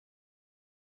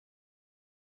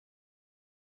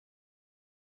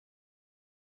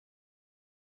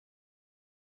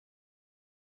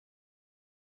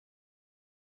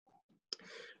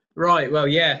Right, well,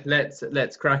 yeah,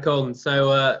 let's crack on.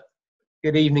 So,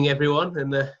 good evening, everyone,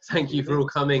 and thank you for all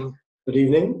coming Good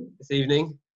evening. this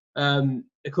evening.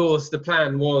 Of course, the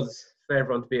plan was for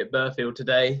everyone to be at Burfield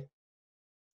today,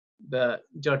 but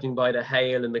judging by the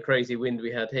hail and the crazy wind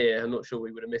we had here, I'm not sure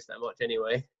we would have missed that much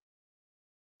anyway.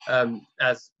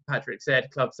 As Patrick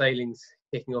said, club sailing's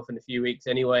kicking off in a few weeks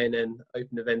anyway, and then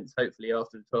open events hopefully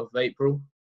after the 12th of April.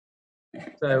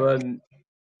 So,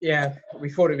 yeah,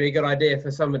 we thought it'd be a good idea for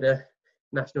some of the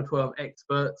National 12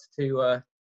 experts to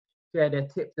share their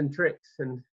tips and tricks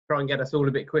and try and get us all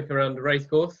a bit quicker around the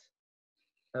racecourse.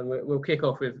 And we'll kick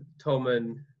off with Tom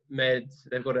and Meds.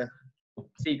 They've got a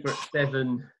secret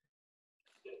 7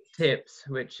 tips,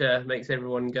 which makes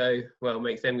them go a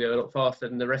lot faster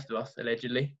than the rest of us,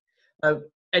 allegedly.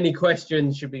 Any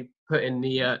questions should be put in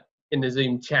the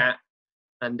Zoom chat,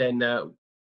 and then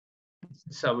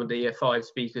some of the 5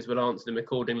 speakers will answer them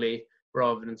accordingly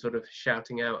rather than sort of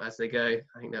shouting out as they go.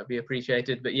 I think that'd be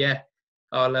appreciated. But yeah,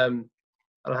 I'll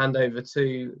hand over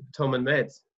to Tom and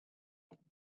Meds.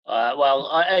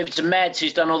 Over to Meds,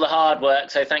 who's done all the hard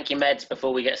work. So thank you, Meds,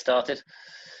 before we get started.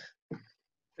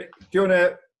 Do you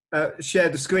want to share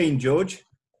the screen, George?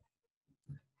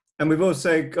 And we've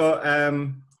also got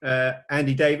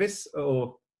Andy Davis,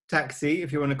 or Taxi,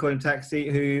 if you want to call him Taxi,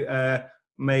 who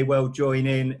may well join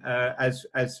in as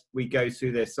we go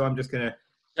through this. So I'm just going to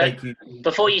take you.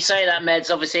 Before you say that,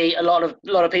 Meds, obviously a lot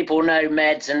of people know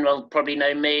Meds and will probably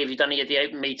know me if you've done any of the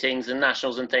open meetings and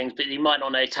nationals and things, but you might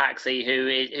not know Taxi,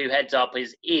 who heads up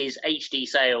is HD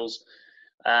Sales.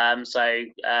 There are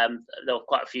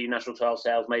quite a few National 12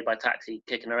 sales made by Taxi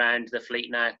kicking around the fleet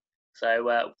now.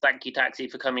 So thank you, Taxi,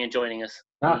 for coming and joining us.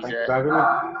 Thanks for having me.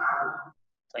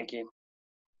 Thank you.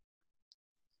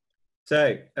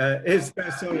 So here's the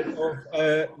first one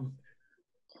of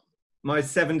my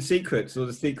 7 secrets, or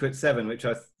the secret 7, which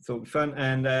I thought was fun.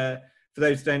 And for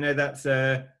those who don't know, that's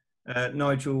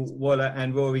Nigel Waller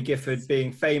and Rory Gifford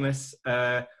being famous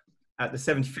at the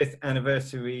 75th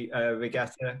anniversary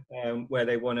regatta, where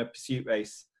they won a pursuit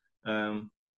race, and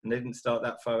they didn't start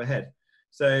that far ahead.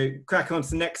 So crack on to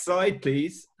the next slide,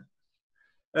 please.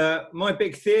 My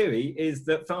big theory is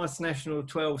that fast National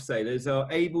 12 sailors are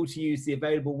able to use the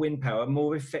available wind power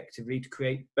more effectively to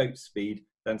create boat speed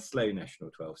than slow National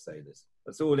 12 sailors.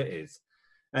 That's all it is.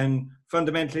 And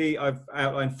fundamentally, I've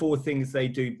outlined 4 things they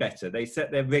do better. They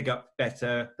set their rig up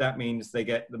better. That means they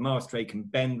get the mast, rake and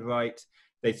bend right.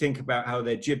 They think about how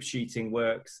their jib sheeting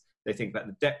works. They think about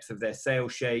the depth of their sail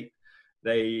shape.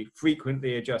 They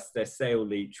frequently adjust their sail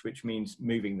leach, which means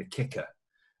moving the kicker.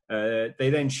 They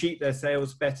then sheet their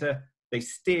sails better, they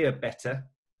steer better,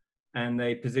 and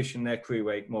they position their crew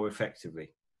weight more effectively.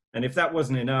 And if that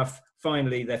wasn't enough,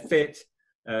 finally, they're fit,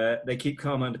 they keep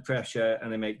calm under pressure,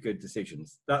 and they make good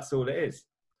decisions. That's all it is.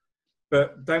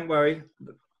 But don't worry,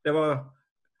 there are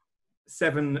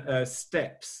 7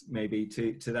 steps, maybe,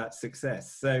 to that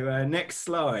success. So next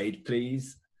slide,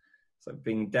 please. So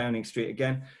being Downing Street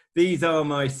again. These are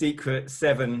my secret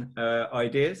 7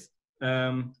 ideas.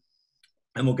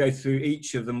 And we'll go through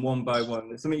each of them one by one.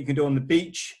 There's something you can do on the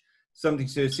beach, something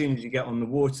to do as soon as you get on the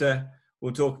water.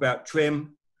 We'll talk about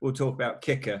trim. We'll talk about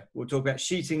kicker. We'll talk about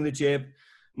sheeting the jib.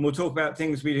 And we'll talk about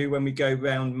things we do when we go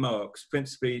round marks,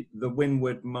 principally the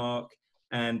windward mark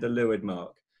and the leeward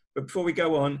mark. But before we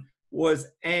go on, was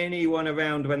anyone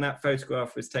around when that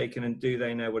photograph was taken, and do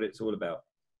they know what it's all about?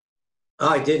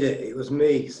 I did it. It was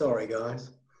me. Sorry, guys.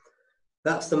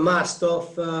 That's the mast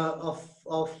off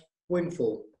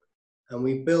Windfall. And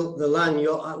we built the land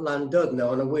yacht at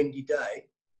Llandudno on a windy day,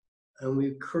 and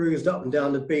we cruised up and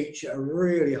down the beach at a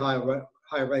really high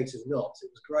rate of knots. It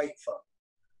was great fun.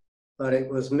 But it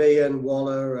was me and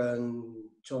Waller and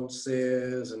John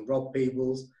Sears and Rob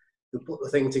Peebles who put the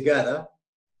thing together.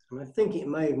 And I think it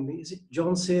may be, is it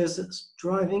John Sears that's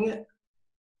driving it?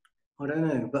 I don't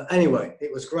know. But anyway,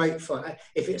 it was great fun. I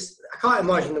can't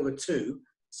imagine there were 2.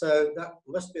 So that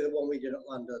must be the one we did at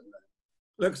Llandudno.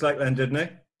 Looks like Llandudno.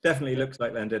 Definitely looks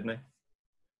like Llandudno.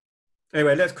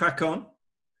 Anyway, let's crack on.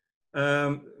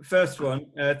 First one,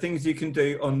 things you can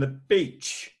do on the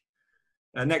beach.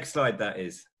 Next slide, that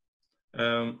is.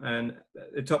 And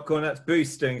the top corner, that's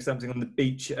Bruce doing something on the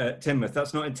beach at Teignmouth.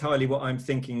 That's not entirely what I'm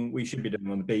thinking we should be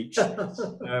doing on the beach.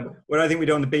 What I think we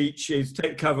do on the beach is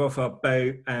take the cover off our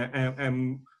boat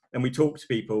and we talk to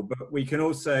people. But we can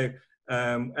also,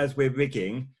 as we're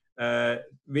rigging,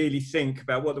 really think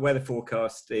about what the weather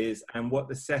forecast is and what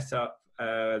the setup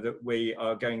that we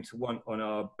are going to want on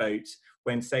our boat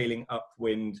when sailing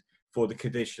upwind for the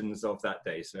conditions of that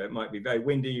day. So it might be very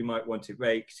windy, you might want it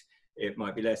raked. It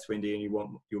might be less windy and you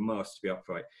want your mast to be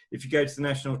upright. If you go to the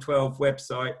National 12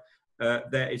 website,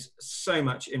 there is so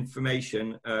much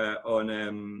information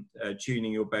on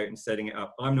tuning your boat and setting it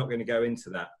up. I'm not going to go into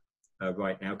that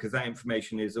right now, because that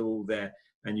information is all there,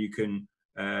 and you can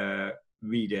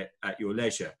read it at your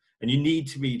leisure. And you need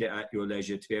to read it at your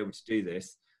leisure to be able to do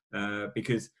this,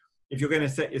 because if you're going to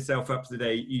set yourself up for the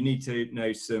day, you need to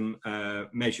know some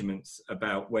measurements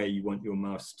about where you want your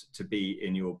mast to be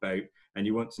in your boat, and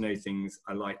you want to know things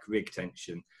like rig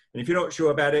tension. And if you're not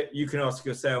sure about it, you can ask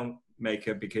your sail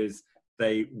maker, because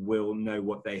they will know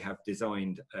what they have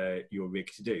designed your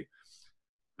rig to do.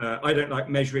 I don't like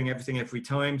measuring everything every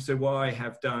time, so what I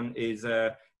have done is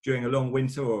during a long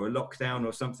winter or a lockdown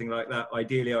or something like that,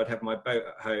 ideally I'd have my boat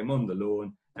at home on the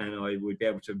lawn, and I would be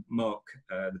able to mark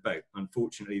the boat.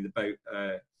 Unfortunately, the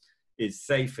boat is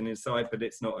safe and inside, but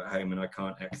it's not at home and I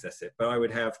can't access it. But I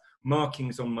would have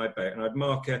markings on my boat, and I'd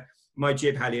mark my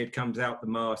jib halyard comes out the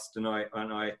mast, and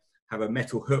I have a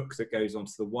metal hook that goes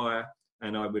onto the wire,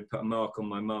 and I would put a mark on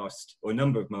my mast, or a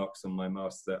number of marks on my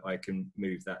mast that I can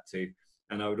move that to.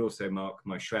 And I would also mark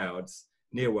my shrouds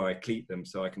near where I cleat them,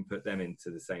 so I can put them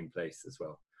into the same place as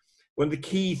well. One of the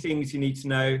key things you need to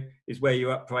know is where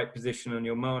your upright position on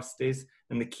your mast is.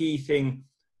 And the key thing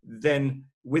then,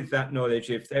 with that knowledge,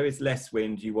 if there is less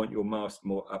wind, you want your mast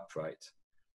more upright.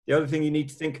 The other thing you need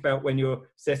to think about when you're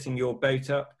setting your boat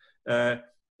up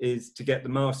is to get the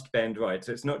mast bend right.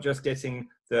 So it's not just getting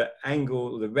the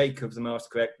angle, the rake of the mast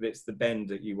correct, but it's the bend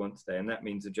that you want today. And that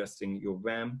means adjusting your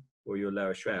ram or your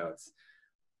lower shrouds.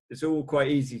 It's all quite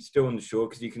easy to do on the shore,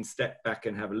 because you can step back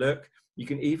and have a look. You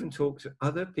can even talk to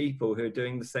other people who are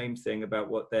doing the same thing about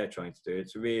what they're trying to do.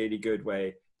 It's a really good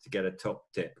way to get a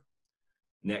top tip.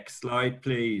 Next slide,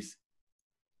 please.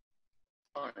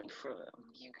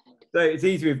 So it's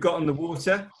easy. We've got on the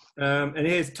water. And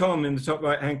here's Tom in the top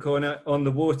right-hand corner on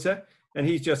the water. And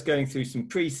he's just going through some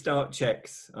pre-start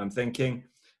checks, I'm thinking.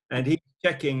 And he's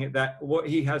checking that what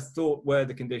he has thought were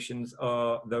the conditions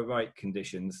are the right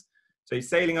conditions. So he's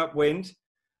sailing upwind,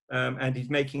 and he's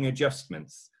making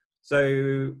adjustments.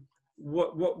 So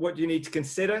what do you need to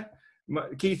consider?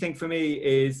 The key thing for me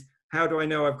is, how do I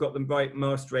know I've got the right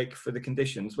mast rake for the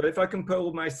conditions? Well, if I can put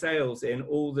all my sails in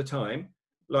all the time,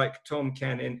 like Tom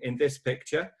can in this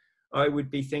picture, I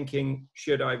would be thinking,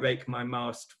 should I rake my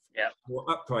mast more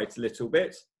upright a little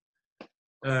bit?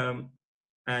 And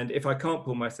if I can't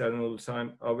pull my sail in all the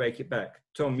time, I'll rake it back.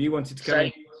 Tom, you wanted to come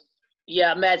in?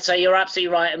 Yeah, Med, so you're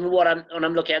absolutely right. And what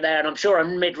I'm looking at there, and I'm sure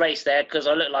I'm mid-race there, because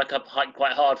I look like I've hiked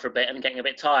quite hard for a bit and getting a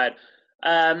bit tired.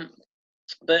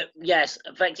 But yes,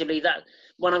 effectively, that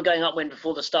when I'm going upwind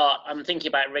before the start, I'm thinking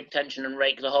about rig tension and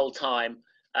rake the whole time.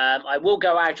 I will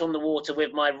go out on the water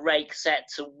with my rake set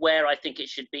to where I think it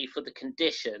should be for the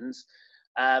conditions,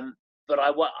 but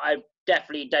I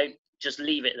definitely don't just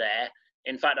leave it there.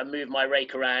 In fact, I move my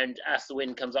rake around as the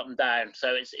wind comes up and down.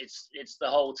 So it's the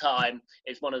whole time.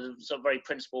 It's one of the sort of very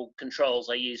principal controls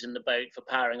I use in the boat for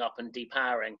powering up and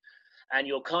depowering. And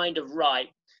you're kind of right.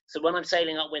 So when I'm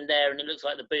sailing upwind there and it looks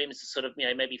like the boom is sort of,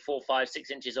 maybe 4, 5,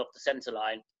 6 inches off the center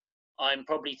line, I'm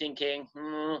probably thinking,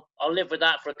 I'll live with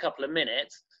that for a couple of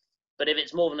minutes. But if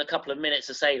it's more than a couple of minutes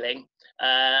of sailing,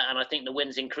 and I think the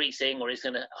wind's increasing or it's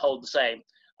going to hold the same,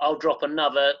 I'll drop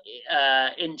another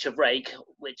inch of rake,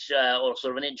 or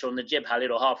sort of an inch on the jib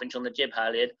halyard or half inch on the jib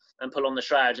halyard, and pull on the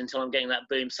shrouds until I'm getting that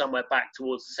boom somewhere back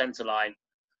towards the center line.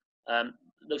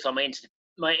 Looks like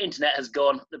my internet has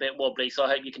gone a bit wobbly, so I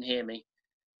hope you can hear me.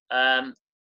 And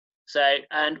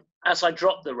as I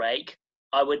drop the rake,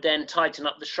 I would then tighten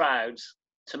up the shrouds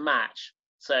to match.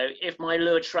 So if my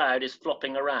leeward shroud is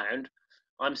flopping around,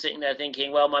 I'm sitting there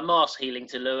thinking, well, my mast's heeling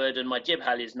to leeward and my jib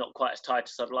halyard is not quite as tight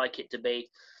as I'd like it to be.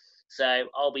 So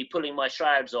I'll be pulling my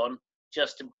shrouds on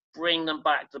just to bring them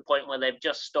back to the point where they've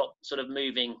just stopped sort of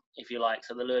moving, if you like.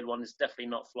 So the leeward one is definitely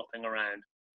not flopping around.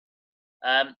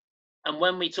 And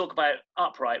when we talk about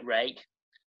upright rake,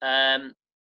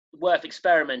 worth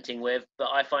experimenting with, but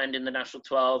I find in the National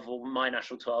 12, or my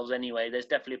National 12s anyway, there's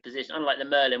definitely a position, unlike the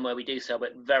Merlin where we do sail,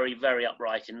 but very, very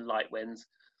upright in light winds.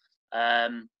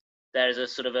 There's a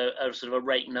sort of a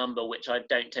rake number which I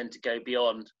don't tend to go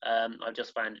beyond. I've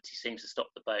just found it seems to stop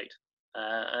the boat.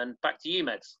 And back to you,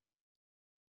 Meds.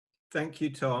 Thank you,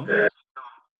 Tom.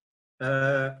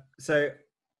 So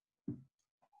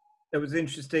there was an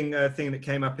interesting thing that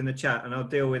came up in the chat, and I'll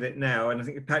deal with it now. And I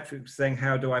think Patrick was saying,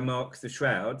 how do I mark the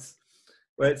shrouds?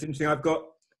 Well, it's interesting. I've got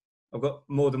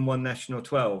more than one National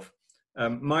 12.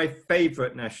 My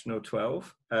favourite National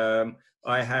 12,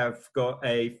 I have got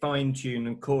a fine tune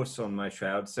and course on my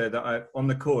shrouds, so that on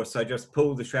the course I just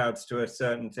pull the shrouds to a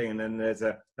certain thing, and then there's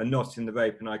a knot in the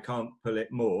rope and I can't pull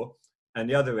it more. And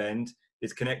the other end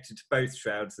is connected to both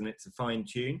shrouds and it's a fine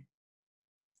tune.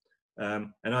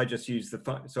 and I just use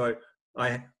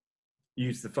I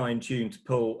use the fine tune to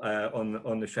pull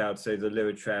on the shroud, so the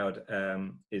leeward shroud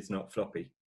is not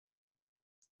floppy,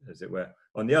 as it were.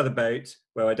 On the other boat,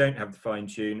 where I don't have the fine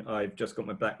tune, I've just got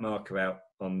my black marker out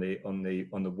on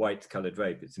the white coloured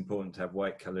rope. It's important to have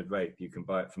white coloured rope. You can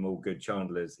buy it from all good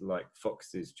chandlers like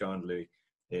Fox's Chandlery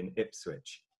in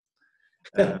Ipswich.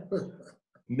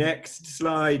 Next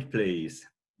slide, please.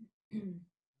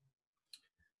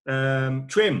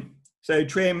 Trim. So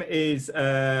trim is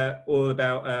all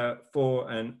about fore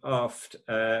and aft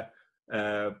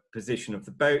position of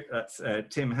the boat. That's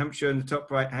Tim Hampshire in the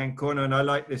top right hand corner, and I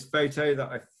like this photo that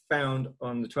I found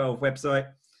on the 12 website.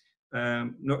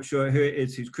 Not sure who it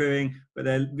is who's crewing, but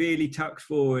they're really tucked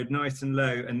forward, nice and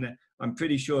low, and I'm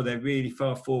pretty sure they're really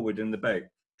far forward in the boat.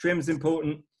 Trim's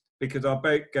important because our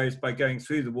boat goes by going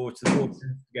through the water to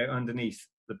go underneath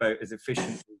the boat as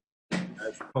efficiently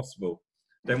as possible.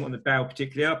 Don't want the bow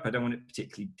particularly up, I don't want it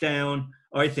particularly down.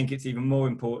 I think it's even more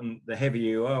important the heavier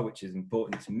you are, which is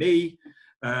important to me.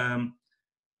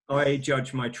 I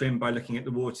judge my trim by looking at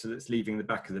the water that's leaving the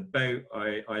back of the boat.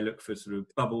 I look for sort of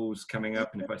bubbles coming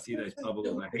up, and if I see those bubbles,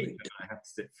 I hate them, I have to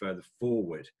sit further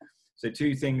forward. So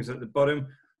two things at the bottom.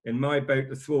 In my boat,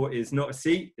 the thwart is not a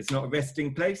seat, it's not a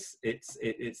resting place, it's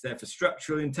there for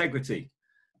structural integrity.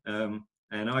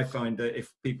 And I find that if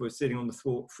people are sitting on the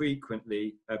thwart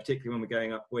frequently, particularly when we're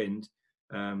going upwind,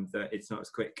 that it's not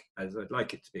as quick as I'd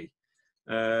like it to be.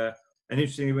 And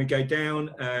interestingly, when we go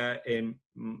down in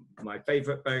my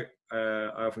favourite boat,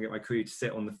 I often get my crew to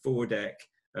sit on the foredeck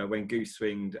when goose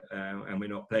winged and we're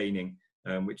not planing,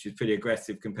 which is pretty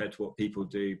aggressive compared to what people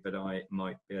do, but I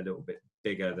might be a little bit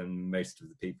bigger than most of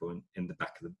the people in the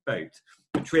back of the boat.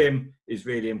 The trim is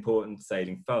really important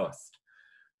sailing fast.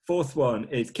 Fourth one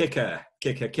is kicker.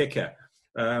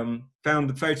 Found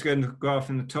the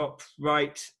photograph in the top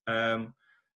right on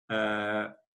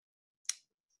the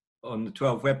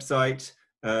 12 website.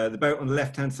 The boat on the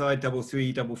left-hand side,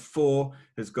 334,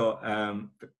 has got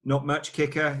not much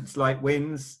kicker. It's light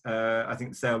winds. I think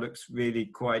the sail looks really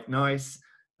quite nice.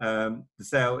 The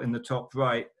sail in the top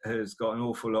right has got an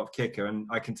awful lot of kicker, and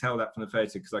I can tell that from the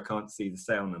photo because I can't see the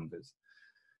sail numbers.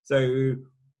 So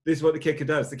this is what the kicker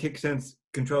does. The kicker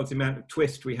controls the amount of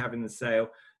twist we have in the sail.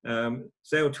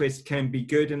 Sail twist can be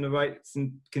good in the right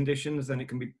conditions, and it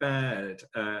can be bad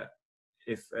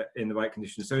if in the right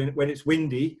conditions. So when it's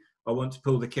windy, I want to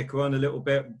pull the kicker on a little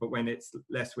bit, but when it's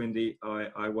less windy,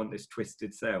 I want this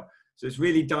twisted sail. So it's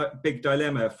really big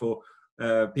dilemma for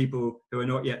people who are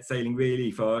not yet sailing really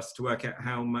fast to work out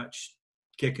how much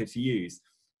kicker to use.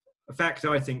 A fact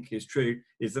I think is true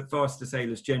is that faster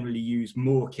sailors generally use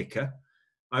more kicker.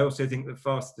 I also think that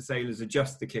faster sailors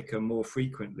adjust the kicker more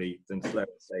frequently than slower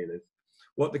sailors.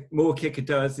 What the more kicker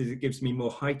does is it gives me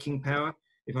more hiking power.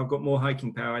 If I've got more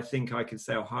hiking power, I think I can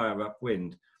sail higher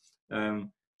upwind.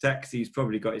 Taxi's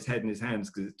probably got his head in his hands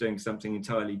because it's doing something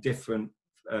entirely different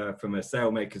from a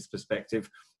sailmaker's perspective,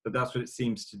 but that's what it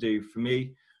seems to do for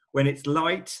me. When it's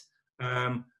light,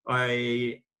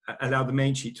 I allow the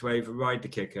main sheet to override the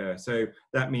kicker. So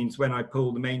that means when I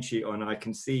pull the main sheet on, I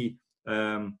can see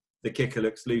the kicker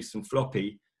looks loose and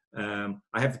floppy. I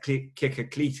have the kicker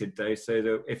cleated though, so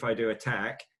that if I do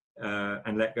attack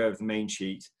and let go of the main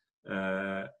sheet,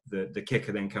 the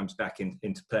kicker then comes back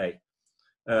into play.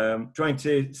 Trying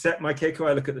to set my kicker,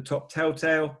 I look at the top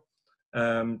telltale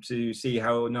to see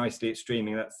how nicely it's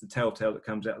streaming. That's the telltale that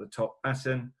comes out of the top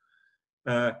batten.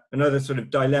 Another sort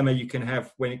of dilemma you can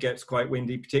have when it gets quite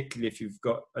windy, particularly if you've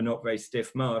got a not very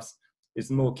stiff mast, is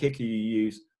the more kicker you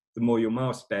use, the more your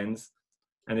mast bends.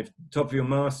 And if the top of your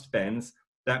mast bends,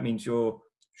 that means your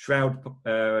shroud,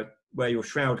 where your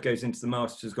shroud goes into the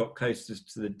mast, has got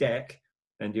closest to the deck,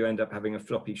 and you end up having a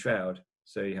floppy shroud.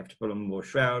 So you have to pull on more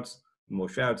shrouds. The more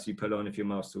shrouds you pull on, if your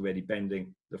mast's already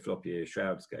bending, the floppier your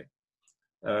shrouds go.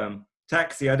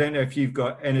 Taxi, I don't know if you've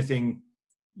got anything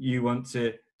you want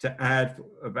to add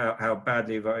about how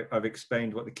badly I've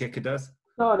explained what the kicker does.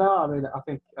 No. I mean, I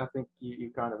think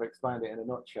you kind of explained it in a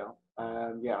nutshell.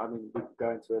 Yeah, I mean, we could go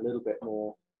into a little bit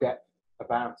more depth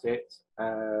about it,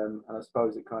 and I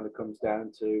suppose it kind of comes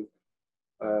down to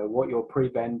what your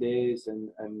pre-bend is and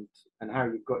how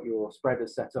you've got your spreader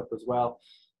set up as well.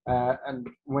 And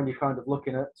when you're kind of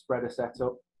looking at spreader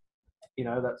setup, you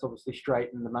know, that's obviously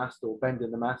straightening the mast or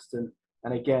bending the mast, and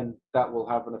again, that will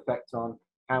have an effect on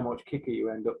how much kicker you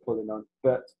end up pulling on.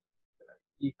 But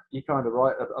you're kind of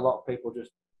right. A lot of people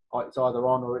just, it's either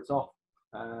on or it's off.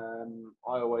 I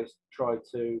always try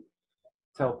to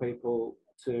tell people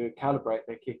to calibrate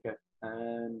their kicker,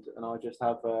 and I just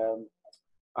have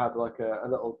like a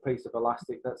little piece of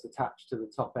elastic that's attached to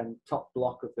the top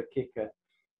block of the kicker,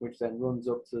 which then runs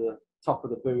up to top of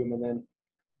the boom, and then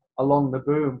along the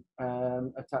boom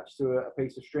attached to a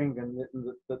piece of string, and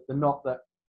the knot that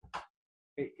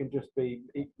it can just be,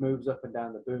 it moves up and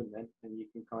down the boom then, and you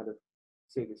can kind of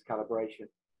see this calibration.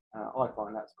 I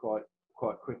find that's quite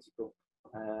critical,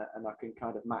 and I can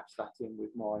kind of match that in with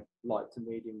my light to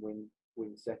medium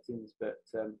wind settings. But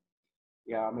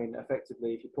yeah, I mean,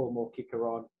 effectively, if you pour more kicker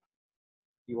on,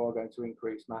 you are going to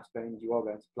increase mast bend, you are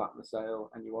going to flatten the sail,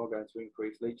 and you are going to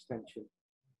increase leach tension.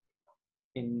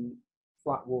 In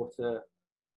flat water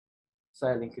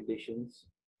sailing conditions,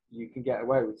 you can get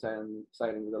away with sailing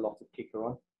with a lot of kicker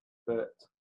on, but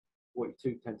what you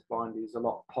do tend to find is a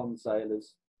lot of pond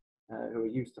sailors who are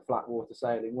used to flat water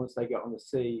sailing, once they get on the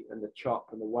sea and the chop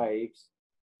and the waves,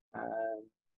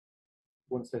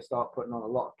 once they start putting on a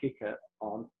lot of kicker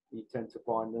on, you tend to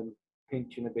find them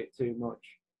pinching a bit too much,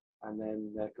 and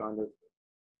then they're kind of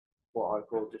what I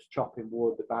call just chopping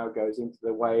wood. The bow goes into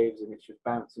the waves and it's just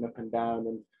bouncing up and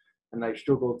down, and they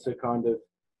struggle to kind of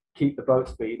keep the boat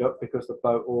speed up because the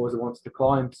boat always wants to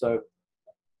climb. So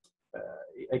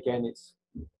again,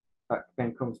 that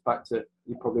then comes back to,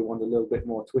 you probably want a little bit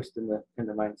more twist in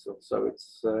the mainsail. So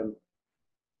it's you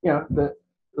know,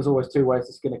 there's always two ways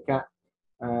to skin a cat,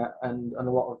 and a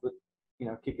lot of the, you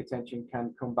know, kicker tension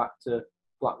can come back to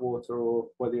flat water or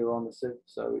whether you're on the sea.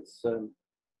 So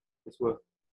it's worth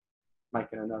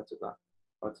making a note of that,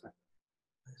 I'd say.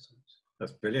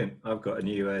 That's brilliant. I've got a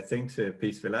new thing to a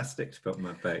piece of elastic to put on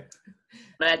my boat.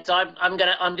 Ned,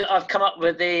 I've come up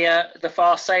with the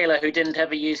fast sailor who didn't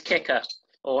ever use kicker,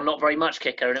 or not very much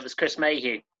kicker, and it was Chris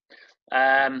Mayhew,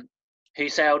 who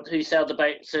sailed the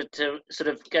boat to sort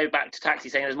of go back to taxi,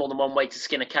 saying there's more than one way to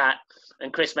skin a cat.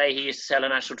 And Chris Mayhew used to sail a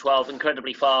National 12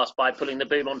 incredibly fast by pulling the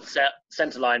boom onto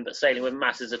centre line, but sailing with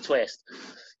masses of twist.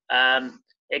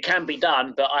 It can be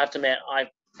done, but I have to admit, I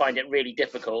find it really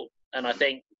difficult. And I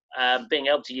think being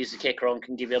able to use the kicker on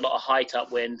can give you a lot of height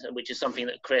upwind, which is something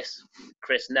that Chris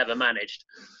never managed.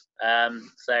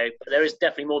 So there is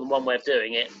definitely more than one way of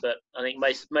doing it, but I think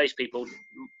most people,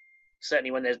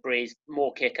 certainly when there's breeze,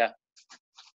 more kicker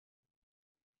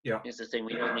is the thing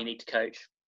we normally need to coach.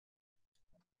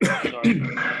 Sorry.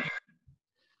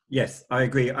 Yes, I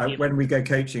agree. When we go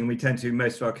coaching, we tend to do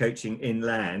most of our coaching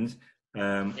inland.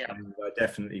 And I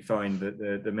definitely find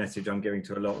that the message I'm giving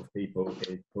to a lot of people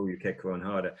is pull your kicker on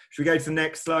harder. Should we go to the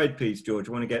next slide, please, George?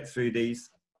 I want to get through these.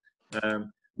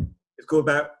 It's called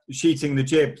about sheeting the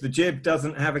jib. The jib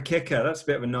doesn't have a kicker. That's a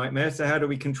bit of a nightmare. So how do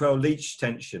we control leach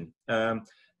tension?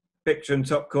 Picture in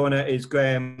top corner is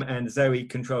Graham and Zoe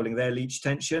controlling their leach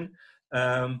tension.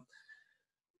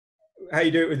 How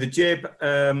you do it with the jib?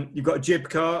 You've got a jib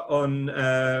car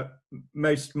on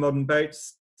most modern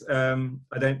boats.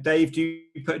 Dave, do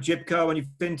you put a jib car on your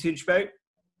vintage boat?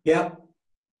 Yeah.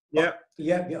 Yeah.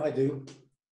 Yeah, I do.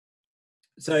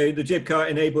 So the jib car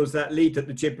enables that lead that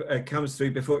the jib comes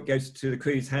through before it goes to the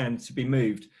crew's hand to be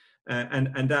moved,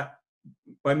 and that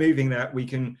by moving that we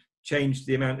can change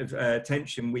the amount of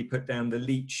tension we put down the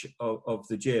leach of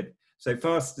the jib. So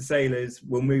faster sailors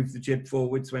will move the jib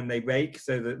forwards when they rake,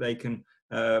 so that they can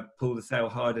pull the sail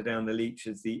harder down the leach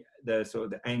as the sort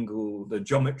of the angle, the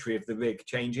geometry of the rig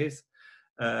changes.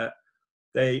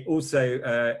 They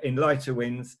also, in lighter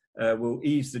winds, will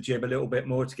ease the jib a little bit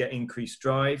more to get increased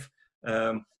drive,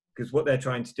 because what they're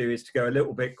trying to do is to go a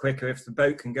little bit quicker. If the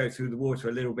boat can go through the water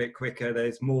a little bit quicker,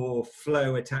 there's more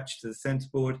flow attached to the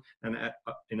centerboard, and it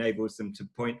enables them to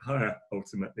point higher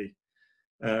ultimately.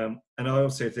 And I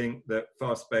also think that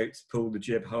fast boats pull the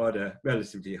jib harder,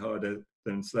 relatively harder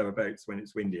than slower boats when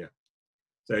it's windier.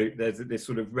 So there's this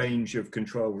sort of range of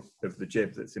control of the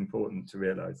jib that's important to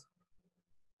realise.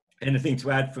 Anything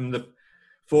to add from the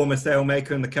former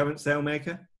sailmaker and the current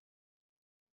sailmaker?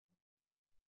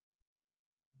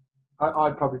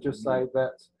 I'd probably just say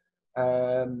that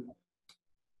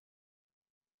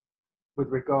with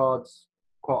regards,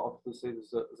 quite obviously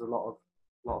there's a lot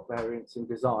of variance in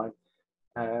design.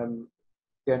 The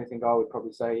only thing I would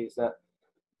probably say is that,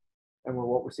 and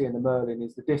what we see in the Merlin,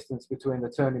 is the distance between the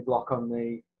turning block on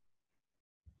the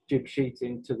jib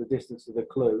sheeting to the distance of the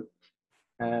clew.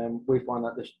 We find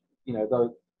that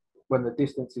though when the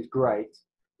distance is great,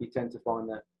 you tend to find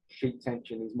that sheet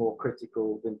tension is more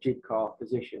critical than jib car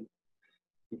position,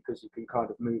 because you can kind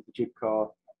of move the jib car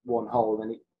one hole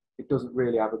and it doesn't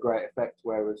really have a great effect,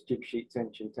 whereas jib sheet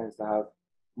tension tends to have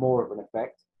more of an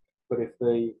effect. But if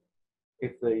the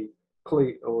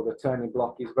cleat or the turning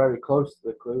block is very close to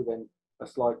the clew, then a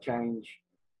slight change,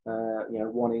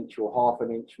 1 inch or half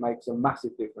an inch makes a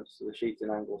massive difference to the sheeting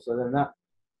angle. So then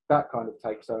that kind of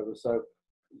takes over. So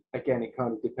again, it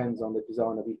kind of depends on the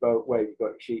design of your boat, where you've got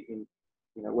your sheeting,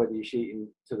 whether you're sheeting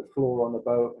to the floor on the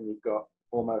boat and you've got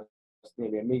almost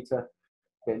nearly a metre.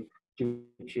 Then jib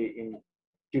sheet in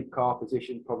jib car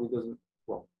position probably doesn't,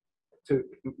 well,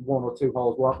 one or two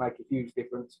holes won't make a huge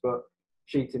difference, but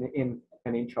sheeting it in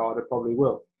an inch harder probably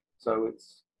will. So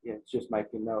it's just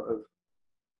making note of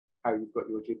how you've got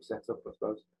your jib set up, I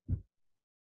suppose.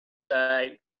 So,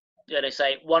 yeah, they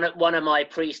say one of my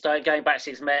pre-start, going back to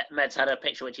his Meds had a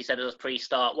picture which he said it was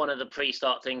pre-start. One of the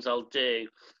pre-start things I'll do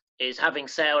is, having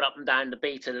sailed up and down the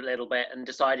beat a little bit and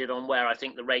decided on where I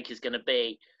think the rake is going to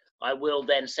be, I will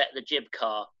then set the jib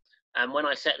car. And when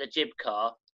I set the jib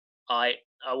car, I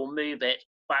will move it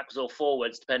backwards or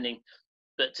forwards depending,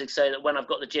 but so that when I've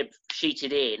got the jib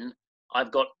sheeted in,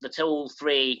 I've got all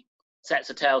three sets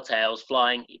of tailtails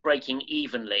breaking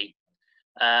evenly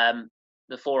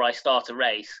before I start a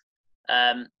race.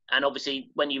 And obviously,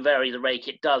 when you vary the rake,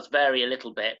 it does vary a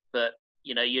little bit, but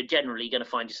you're generally going to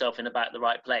find yourself in about the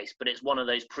right place. But it's one of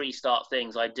those pre-start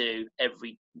things I do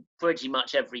pretty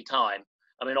much every time.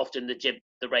 I mean, often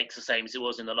the rake's the same as it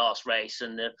was in the last race,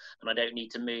 and I don't need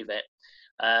to move it.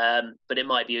 But it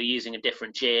might be you're using a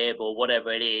different jib or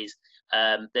whatever it is.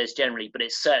 But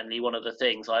it's certainly one of the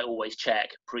things I always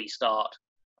check pre-start.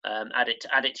 Add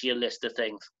it to your list of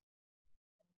things.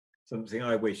 Something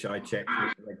I wish I checked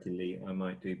regularly. I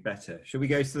might do better. Should we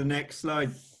go to the next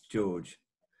slide, George?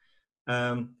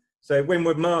 So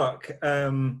Windward Mark, I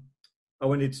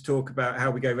wanted to talk about how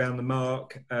we go around the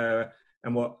mark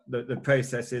and what the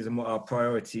process is and what our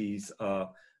priorities are.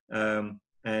 At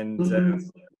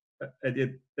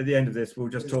the end of this, we'll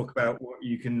just talk about what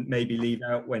you can maybe leave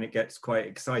out when it gets quite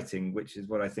exciting, which is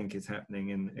what I think is happening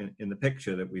in the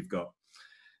picture that we've got.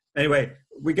 Anyway,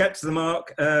 we get to the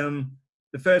mark.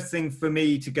 The first thing for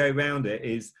me to go around it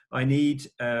is I need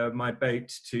my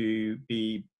boat to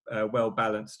be well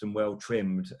balanced and well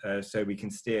trimmed so we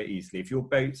can steer easily. If your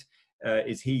boat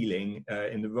is heeling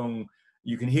in the wrong,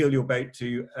 you can heel your boat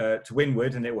to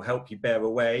windward and it will help you bear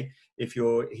away. If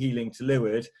you're heeling to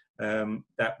leeward,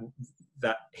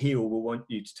 that heel will want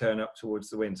you to turn up towards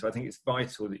the wind. So I think it's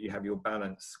vital that you have your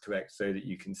balance correct so that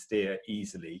you can steer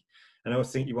easily. And I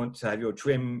also think you want to have your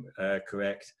trim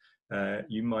correct.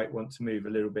 You might want to move a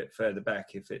little bit further back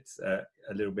if it's a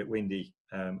little bit windy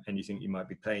and you think you might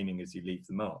be planing as you leave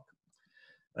the mark.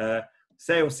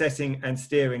 Sail setting and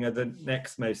steering are the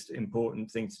next most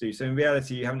important thing to do. So in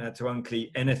reality, you haven't had to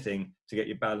uncleat anything to get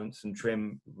your balance and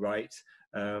trim right,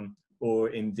 or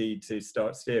indeed to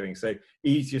start steering. So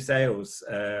ease your sails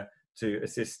to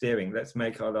assist steering. Let's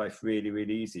make our life really,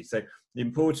 really easy. So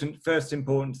the first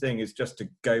important thing is just to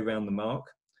go around the mark.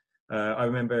 I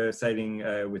remember sailing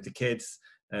with the kids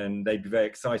and they'd be very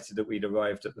excited that we'd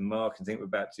arrived at the mark and think we're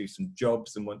about to do some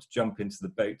jobs and want to jump into the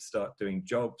boat, start doing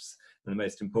jobs. And the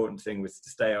most important thing was to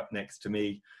stay up next to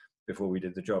me before we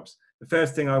did the jobs. The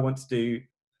first thing I want to do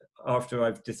after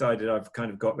I've decided I've kind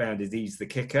of got round is ease the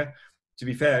kicker. To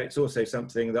be fair, it's also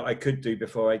something that I could do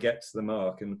before I get to the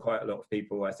mark, and quite a lot of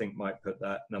people I think might put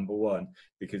that number one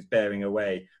because bearing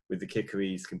away with the kicker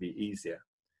ease can be easier.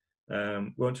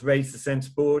 We want to raise the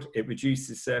centreboard. It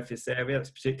reduces surface area.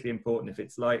 That's particularly important if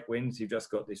it's light winds. You've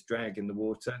just got this drag in the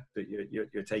water that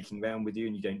you're taking around with you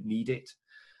and you don't need it.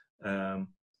 And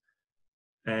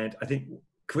I think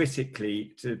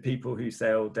critically to people who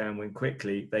sail downwind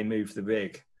quickly, they move the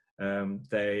rig.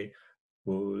 They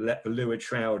will let the leeward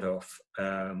shroud off.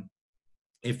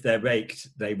 If they're raked,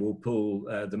 they will pull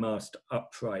the mast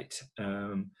upright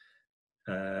to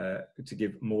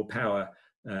give more power.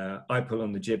 I pull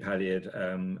on the jib halyard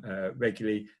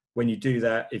regularly. When you do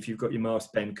that, if you've got your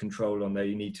mast bend control on there,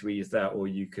 you need to ease that, or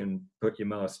you can put your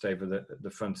mast over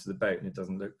the front of the boat and it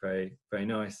doesn't look very, very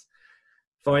nice.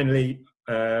 Finally,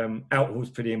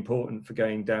 outhaul's pretty important for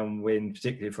going downwind,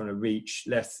 particularly if on a reach.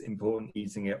 Less important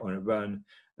easing it on a run,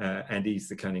 and ease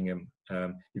the Cunningham.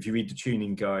 If you read the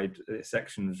tuning guide, the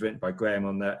section was written by Graham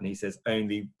on that, and he says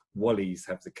only Wallies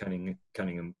have the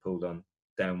Cunningham pulled on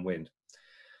downwind.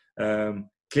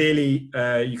 Clearly,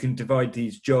 you can divide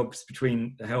these jobs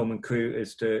between the helm and crew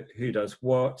as to who does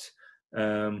what,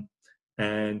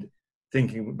 and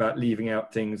thinking about leaving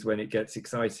out things when it gets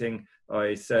exciting.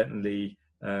 I certainly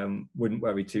wouldn't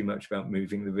worry too much about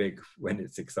moving the rig when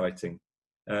it's exciting.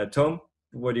 Tom,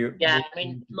 what do you? Yeah, I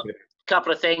mean, a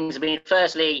couple of things. I mean,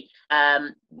 firstly,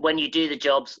 when you do the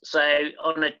jobs, so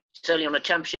certainly on a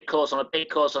championship course, on a big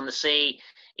course on the sea,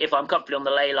 if I'm comfortably on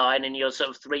the lay line and you're sort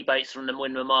of 3 boats from the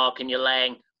windward mark and you're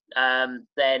laying,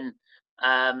 then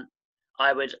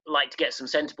I would like to get some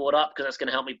centreboard up because that's going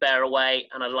to help me bear away,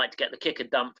 and I'd like to get the kicker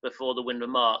dumped before the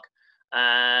windward mark.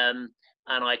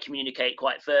 And I communicate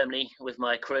quite firmly with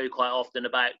my crew quite often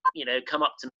about, come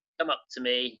up to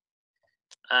me,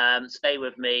 stay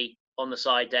with me on the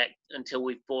side deck until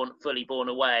we've fully borne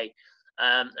away.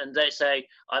 And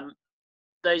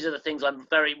those are the things I'm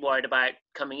very worried about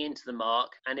coming into the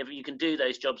mark. And if you can do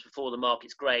those jobs before the mark,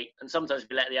 it's great. And sometimes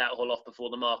we let the outhaul off before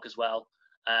the mark as well,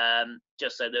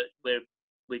 just so that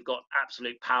we've got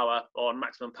absolute power on,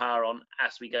 maximum power on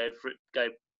as we go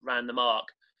round the mark.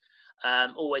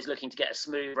 Always looking to get a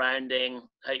smooth rounding,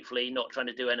 hopefully not trying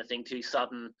to do anything too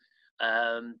sudden.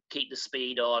 Keep the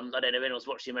speed on. I don't know if anyone's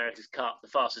watched the America's Cup. The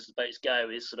fastest the boats go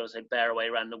is sort of say bear away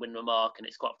around the windward mark, and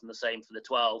it's quite often the same for the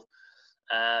 12.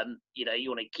 You know, you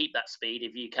want to keep that speed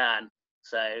if you can.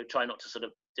 So try not to sort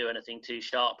of do anything too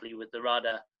sharply with the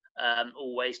rudder.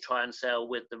 Always try and sail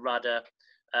with the rudder,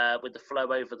 with the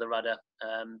flow over the rudder.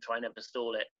 Try and never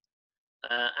stall it.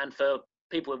 And for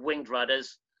people with winged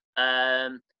rudders,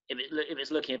 if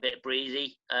it's looking a bit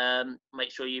breezy, make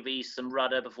sure you've eased some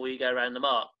rudder before you go around the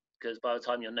mark, because by the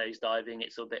time you're nose diving,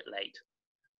 it's a bit late.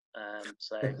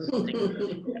 So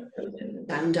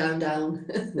down.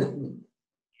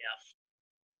 Yeah,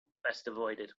 best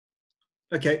avoided.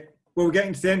 Okay, well, we're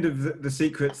getting to the end of the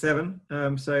Secret 7,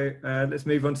 so let's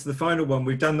move on to the final one.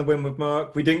 We've done the windward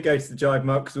mark. We didn't go to the jibe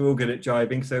mark because we're all good at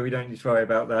jibing, so we don't need to worry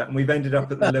about that. And we've ended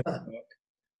up at the level mark.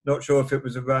 Not sure if it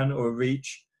was a run or a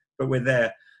reach, but we're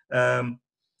there.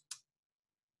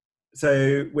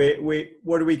 So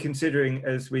what are we considering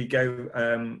as we go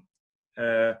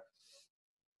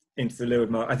into the leeward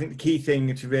mark? I think the key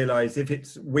thing to realise, if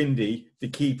it's windy, the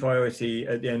key priority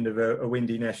at the end of a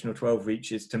windy National 12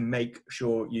 reach is to make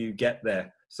sure you get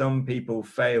there. Some people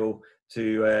fail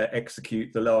to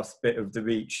execute the last bit of the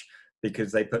reach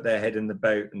because they put their head in the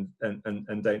boat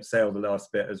and don't sail the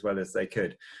last bit as well as they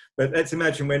could. But let's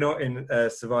imagine we're not in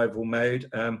survival mode.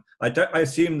 I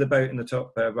assume the boat in the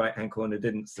top right-hand corner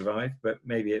didn't survive, but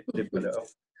maybe it did pull it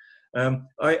off.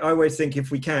 I always think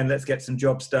if we can, let's get some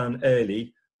jobs done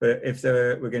early. But if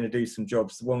we're going to do some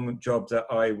jobs, the one job that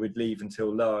I would leave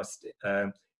until last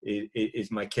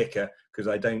is my kicker, because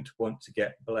I don't want to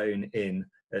get blown in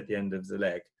at the end of the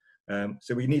leg.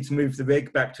 So we need to move the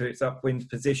rig back to its upwind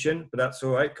position, but that's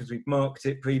all right because we've marked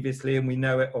it previously and we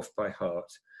know it off by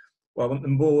heart. Well, I want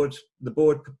the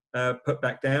board put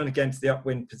back down against the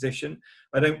upwind position.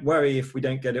 I don't worry if we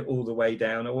don't get it all the way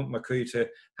down. I want my crew to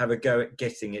have a go at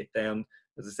getting it down.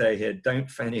 As I say here, don't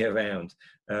fanny around.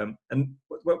 And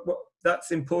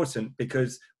that's important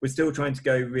because we're still trying to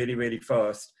go really, really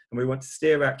fast, and we want to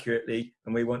steer accurately,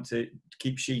 and we want to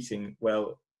keep sheeting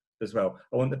well as well.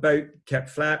 I want the boat kept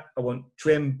flat. I want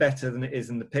trim better than it is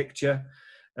in the picture.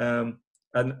 And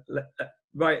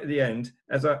right at the end,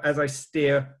 as I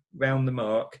steer round the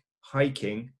mark,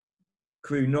 hiking,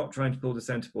 crew not trying to pull the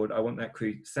centerboard, I want that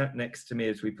crew sat next to me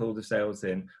as we pull the sails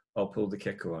in. I'll pull the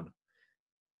kicker on.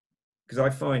 Because I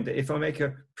find that if I make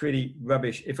a pretty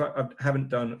rubbish, if I haven't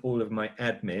done all of my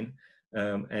admin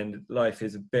and life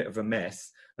is a bit of a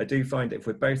mess, I do find that if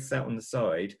we're both sat on the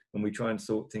side and we try and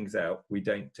sort things out, we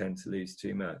don't tend to lose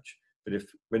too much. But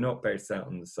if we're not both sat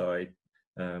on the side,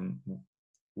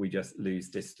 we just lose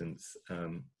distance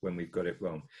when we've got it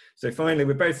wrong. So finally,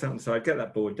 we're both sat on the side, get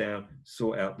that board down,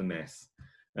 sort out the mess.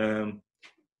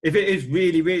 If it is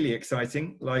really, really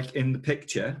exciting, like in the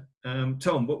picture,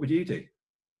 Tom, what would you do?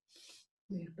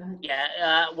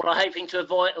 Yeah, well, I'm hoping to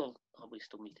avoid. Oh, we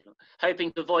still meeting.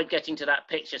 Hoping to avoid getting to that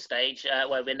picture stage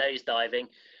where we're nose diving.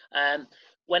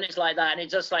 When it's like that, and it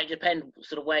does like depend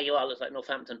sort of where you are. Looks like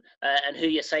Northampton and who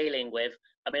you're sailing with.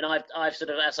 I mean, I've sort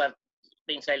of, as I've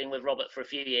been sailing with Robert for a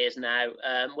few years now.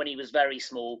 When he was very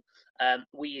small,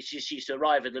 we just used to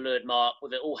arrive at the leeward mark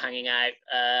with it all hanging out.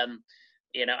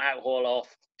 You know, outhaul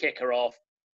off, kicker off,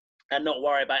 and not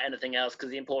worry about anything else, because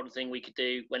the important thing we could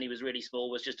do when he was really small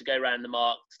was just to go around the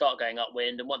mark, start going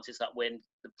upwind, and once it's upwind,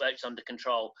 the boat's under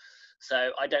control.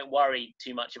 So I don't worry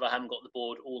too much if I haven't got the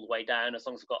board all the way down, as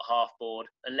long as I've got half board,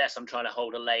 unless I'm trying to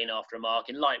hold a lane after a mark.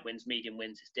 In light winds, medium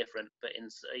winds, it's different, but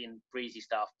in breezy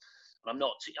stuff, I'm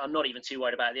not even too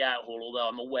worried about the outhaul, although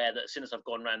I'm aware that as soon as I've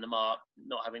gone around the mark,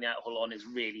 not having the outhaul on is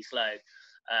really slow.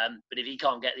 But if he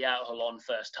can't get the outhaul on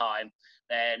first time,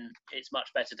 then it's much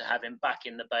better to have him back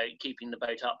in the boat, keeping the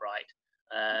boat upright.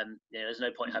 You know, there's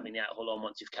no point having the outhaul on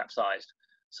once you've capsized.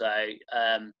 So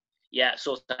yeah,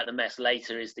 sort out the mess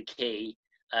later is the key.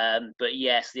 But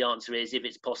yes, the answer is, if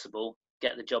it's possible,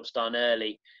 get the jobs done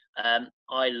early.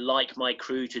 I like my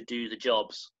crew to do the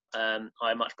jobs.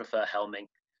 I much prefer helming.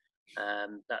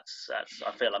 That's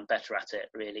I feel I'm better at it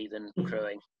really than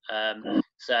crewing.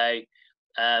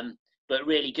 But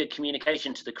really good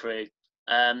communication to the crew.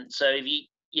 So if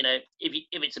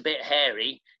if it's a bit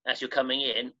hairy as you're coming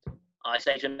in, I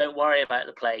say to them, don't worry about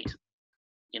the plate.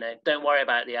 You know, don't worry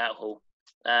about the outhaul.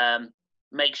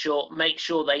 Make sure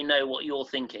they know what you're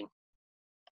thinking.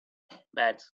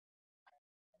 Meds.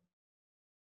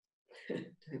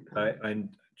 I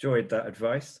enjoyed that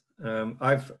advice. We were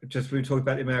talking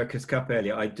about the America's Cup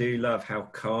earlier. I do love how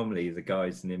calmly the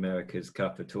guys in the America's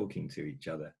Cup are talking to each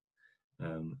other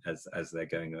as they're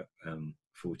going up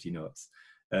 40 knots.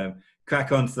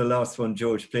 Crack on to the last one,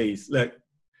 George, please. Look,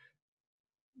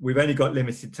 we've only got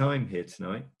limited time here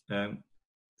tonight.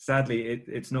 Sadly,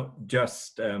 it's not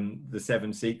just the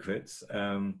 7 secrets.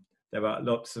 There are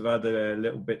lots of other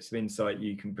little bits of insight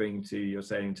you can bring to your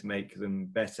sailing to make them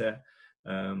better.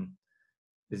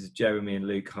 This is Jeremy and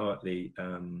Luke Hartley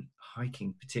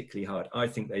hiking particularly hard. I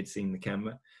think they'd seen the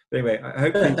camera. But anyway,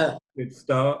 hopefully good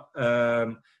start,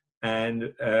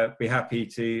 and be happy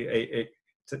to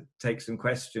take some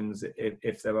questions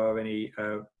if there are any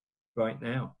right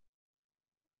now.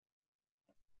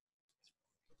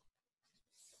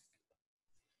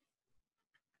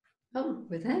 Oh,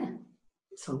 we're there.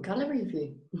 It's on gallery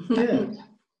view. Yeah.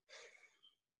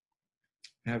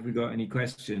 Have we got any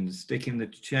questions? Stick in the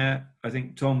chat. I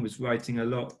think Tom was writing a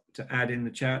lot to add in the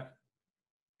chat.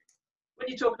 When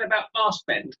you're talking about mast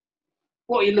bend,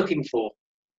 what are you looking for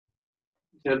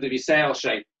in terms of your sail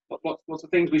shape? What's the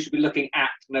things we should be looking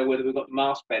at to know whether we've got the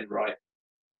mast bend right?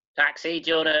 Taxi,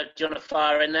 do you wanna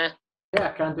fire in there? Yeah,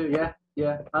 I can do.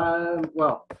 Yeah.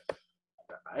 Well,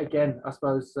 again, I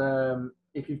suppose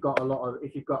if you've got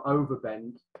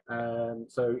overbend,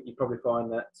 so you probably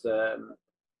find that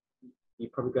you're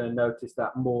probably going to notice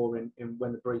that more in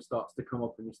when the breeze starts to come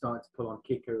up and you're starting to pull on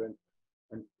kicker and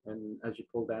as you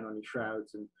pull down on your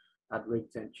shrouds and add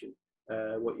rig tension.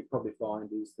 What you probably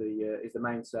find is the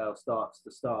mainsail starts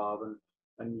to starve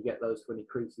and you get those funny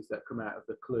creases that come out of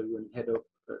the clew and head up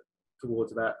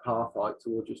towards about half height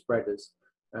towards your spreaders,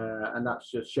 and that's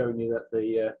just showing you that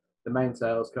the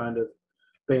mainsail is kind of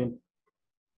being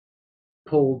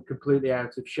pulled completely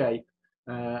out of shape,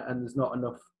 and there's not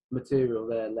enough material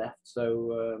there left.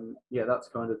 So yeah, that's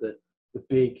kind of the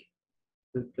big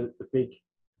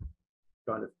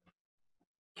kind of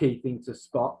key thing to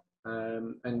spot,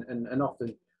 and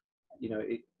often, you know,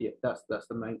 that's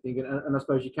the main thing, and I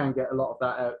suppose you can get a lot of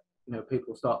that out. You know,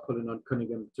 people start pulling on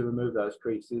Cunningham to remove those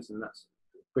creases, and that's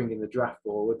bringing the draft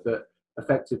forward. But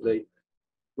effectively,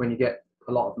 when you get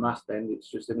a lot of mast bend, it's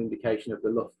just an indication of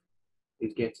the luff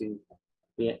is getting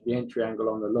the entry angle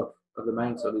on the luff of the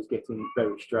mainsail is getting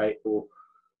very straight or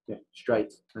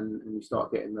straight, and you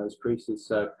start getting those creases.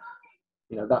 So,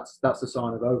 you know, that's a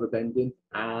sign of overbending.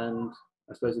 And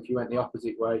I suppose if you went the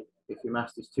opposite way, if your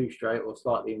mast is too straight or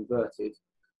slightly inverted,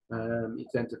 you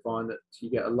tend to find that you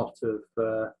get a lot of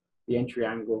the entry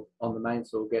angle on the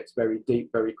mainsail gets very deep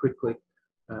very quickly.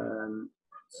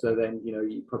 So then, you know,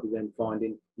 you probably then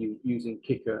finding you using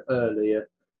kicker earlier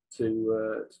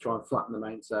to try and flatten the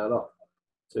mainsail off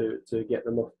to get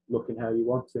the look looking how you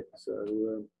want it.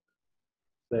 So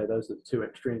those are the two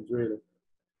extremes really.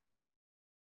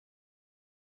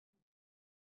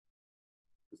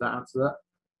 Does that answer that?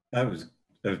 That was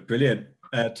brilliant.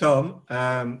 Tom,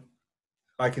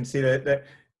 I can see that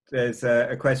there's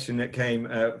a question that came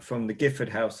from the Gifford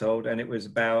household, and it was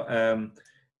about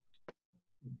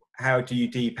how do you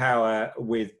depower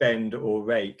with bend or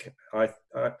rake?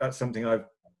 That's something I've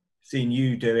seen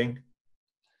you doing.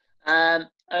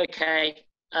 Okay.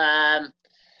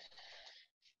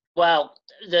 Well,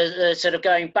 the sort of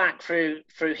going back through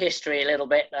history a little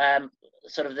bit,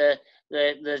 sort of the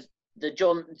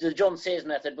John Sears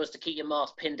method was to keep your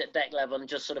mast pinned at deck level and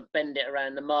just sort of bend it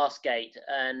around the mast gate.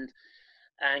 And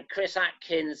Chris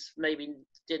Atkins maybe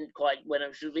didn't quite,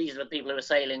 these are the people who were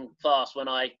sailing fast when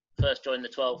I first joined the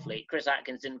 12th fleet. Chris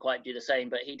Atkins didn't quite do the same,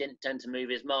 but he didn't tend to move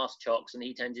his mast chocks, and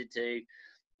he tended to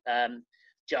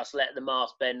just let the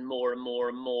mast bend more and more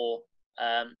and more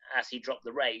as he dropped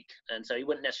the rake. And so he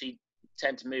wouldn't necessarily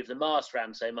tend to move the mast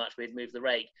ram so much, but he'd move the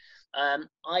rake.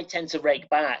 I tend to rake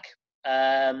back,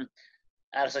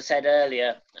 as I said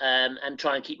earlier, and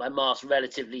try and keep my mast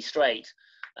relatively straight.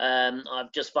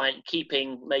 I've just find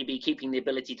keeping the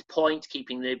ability to point,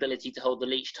 keeping the ability to hold the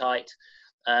leech tight,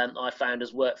 I found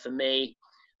has worked for me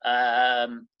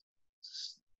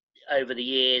over the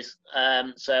years.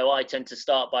 So I tend to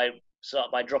start by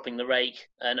dropping the rake,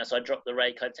 and as I drop the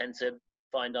rake, I tend to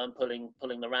find I'm pulling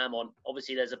the ram on.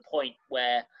 Obviously, there's a point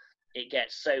where it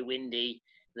gets so windy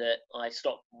that I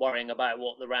stop worrying about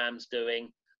what the ram's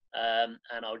doing, and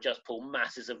I'll just pull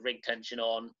masses of rig tension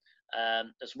on,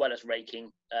 as well as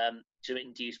raking, to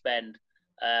induce bend.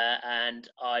 And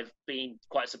I've been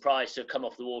quite surprised to have come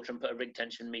off the water and put a rig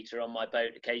tension meter on my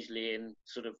boat occasionally, and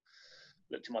sort of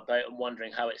looked at my boat and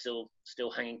wondering how it's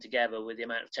still hanging together with the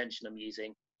amount of tension I'm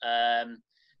using.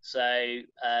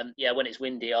 Yeah, when it's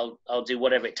windy, I'll do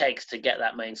whatever it takes to get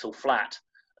that mainsail flat.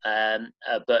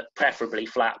 but preferably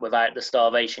flat without the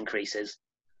starvation creases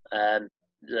that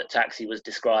Taxi was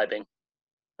describing.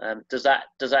 Does that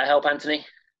help, Anthony?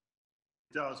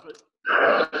 It does, but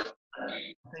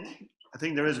I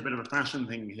think there is a bit of a fashion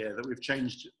thing here that we've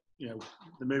changed. You know,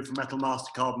 the move from metal mast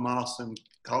to carbon mast, and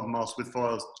carbon mast with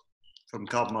foils, from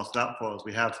carbon mast without foils.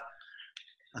 We have,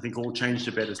 I think, all changed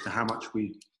a bit as to how much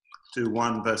we do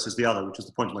one versus the other, which is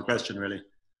the point of my question, really.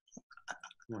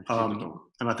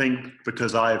 And I think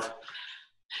because I've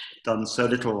done so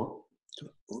little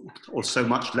or so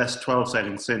much less 12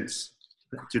 sailing since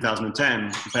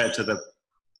 2010 compared to the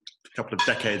couple of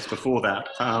decades before that,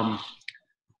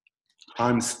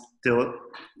 I'm still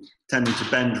tending to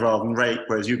bend rather than rake,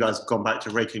 whereas you guys have gone back to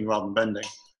raking rather than bending,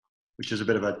 which is a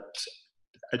bit of a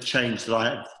change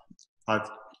that I've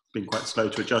been quite slow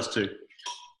to adjust to.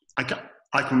 I can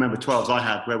remember 12s I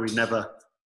had where we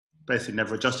basically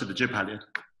never adjusted the jib halyard,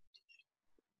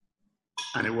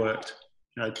 and it worked.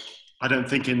 You know, I don't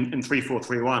think in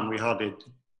 3-4-3-1 we hardly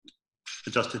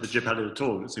adjusted the jib halyard at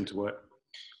all, and it seemed to work.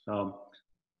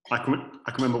 I can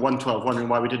remember 112 wondering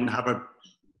why we didn't have a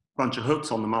bunch of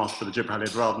hooks on the mast for the jib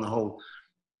halyard rather than a whole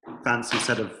fancy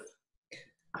set of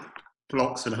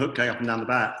blocks and a hook going up and down the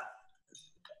back.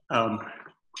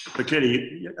 But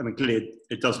clearly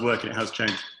it does work and it has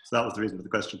changed. So that was the reason for the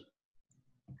question.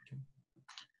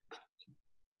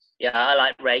 Yeah, I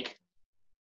like rake.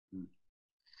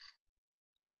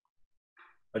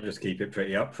 I just keep it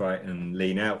pretty upright and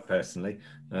lean out personally.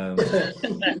 That's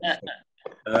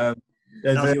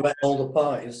all the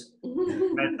pies.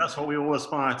 That's what we all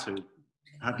aspire to.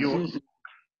 Have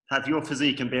your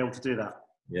physique and be able to do that.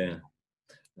 Yeah.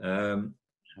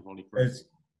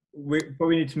 We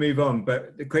probably need to move on,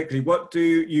 but quickly, what do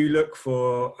you look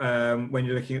for when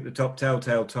you're looking at the top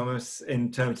telltale, Thomas,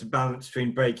 in terms of balance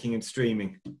between braking and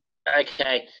streaming?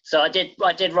 Okay, so I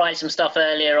did write some stuff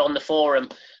earlier on the forum,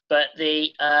 but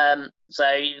so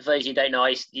for those who don't know,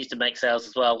 I used to make sails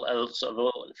as well, sort of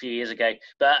a few years ago.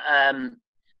 But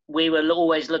we were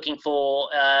always looking for,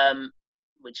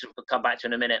 which we'll come back to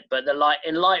in a minute. But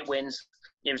in light winds,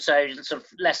 you know, so sort of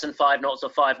less than 5 knots or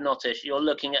 5 knotish, you're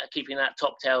looking at keeping that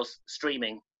top tail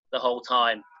streaming the whole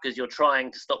time because you're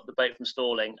trying to stop the boat from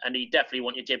stalling, and you definitely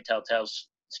want your jib tails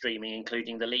streaming,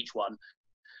 including the leech one.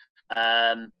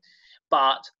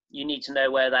 But you need to know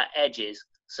where that edge is.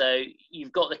 So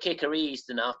you've got the kicker eased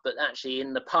enough, but actually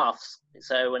in the puffs,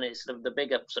 so when it's the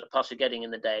bigger sort of puffs you're getting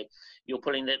in the day, you're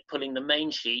pulling the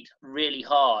main sheet really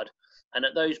hard. And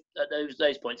at those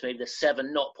points, maybe the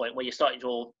 7 knot point where you're starting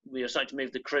to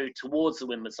move the crew towards the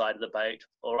windward side of the boat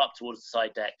or up towards the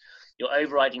side deck, you're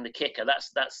overriding the kicker.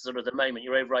 That's sort of the moment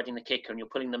you're overriding the kicker and you're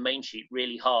pulling the main sheet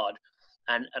really hard.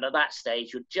 And at that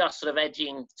stage, you're just sort of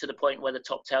edging to the point where the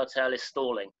top telltale is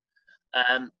stalling.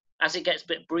 As it gets a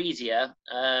bit breezier,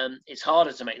 it's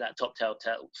harder to make that top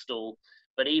telltale stall.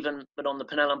 But on the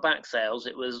Penellan back sails,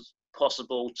 it was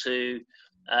possible to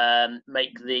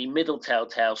make the middle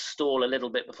telltale stall a little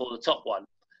bit before the top one,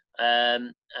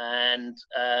 and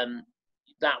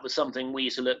that was something we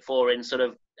used to look for in sort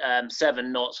of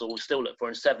 7 knots, or we'll still look for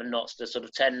in 7 knots to sort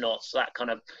of 10 knots. That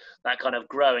kind of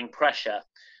growing pressure.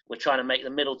 We're trying to make the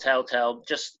middle telltale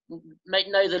just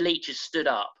know the leech is stood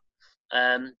up,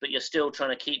 but you're still trying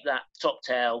to keep that top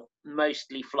tail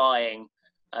mostly flying.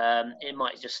 It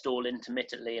might just stall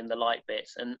intermittently in the light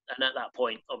bits, and at that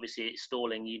point, obviously it's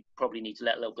stalling. You probably need to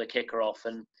let a little bit of kicker off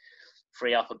and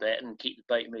free up a bit and keep the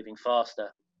boat moving faster.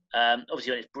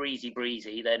 Obviously when it's breezy,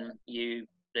 then the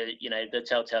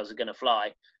telltales are going to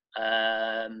fly.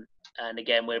 And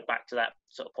again, we're back to that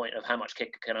sort of point of how much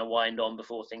kicker can I wind on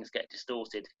before things get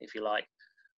distorted, if you like.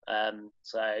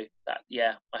 So that,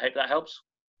 yeah, I hope that helps.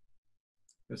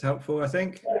 That's helpful, I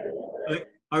think.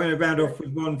 I'm going to round off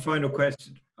with one final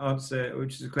answer,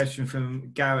 which is a question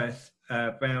from Gareth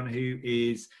Brown, who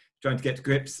is trying to get to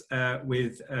grips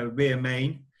with rear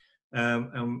main.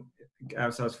 And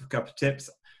Gareth asked for a couple of tips.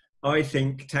 I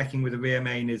think tacking with a rear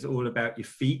main is all about your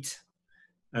feet.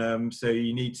 So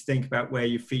you need to think about where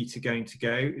your feet are going to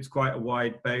go. It's quite a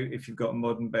wide boat if you've got a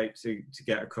modern boat to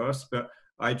get across, but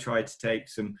I try to take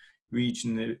some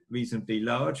reasonably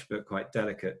large but quite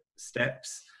delicate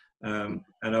steps. And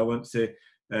I want to,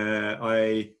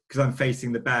 because I'm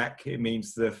facing the back, it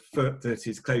means the foot that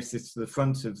is closest to the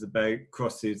front of the boat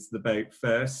crosses the boat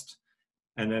first,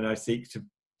 and then I seek to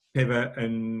pivot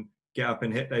and get up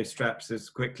and hit those straps as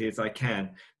quickly as I can.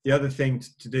 The other thing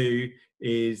to do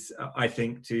is, I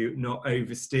think, to not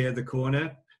oversteer the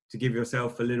corner, to give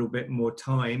yourself a little bit more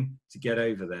time to get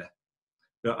over there.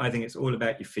 But I think it's all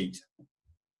about your feet.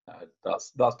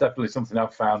 That's definitely something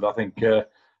I've found. I think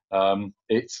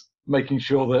it's making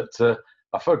sure that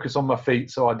I focus on my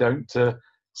feet so I don't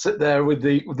sit there with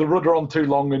the rudder on too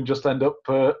long and just end up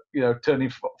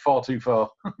turning far too far.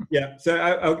 Yeah. So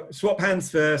I'll swap hands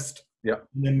first. Yeah.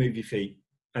 And then move your feet,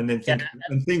 and then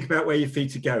think about where your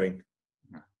feet are going.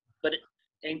 But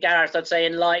in Gareth, I'd say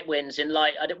in light winds,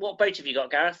 what boat have you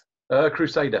got, Gareth?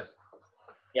 Crusader.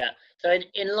 Yeah. So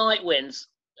in light winds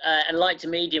and light to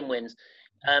medium winds,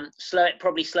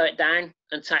 probably slow it down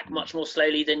and tack much more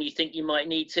slowly than you think you might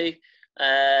need to.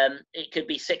 It could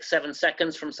be 6-7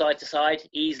 seconds from side to side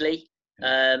easily,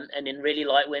 and in really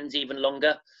light winds even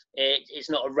longer. It's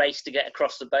not a race to get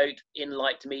across the boat in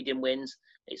light to medium winds.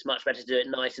 It's much better to do it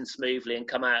nice and smoothly and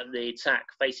come out of the tack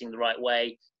facing the right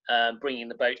way, bringing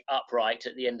the boat upright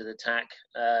at the end of the tack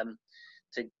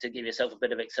to give yourself a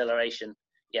bit of acceleration.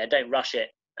 Yeah, don't rush it,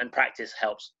 and practice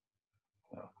helps.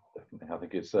 Oh, definitely. I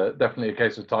think it's definitely a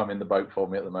case of time in the boat for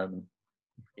me at the moment.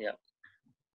 Yeah.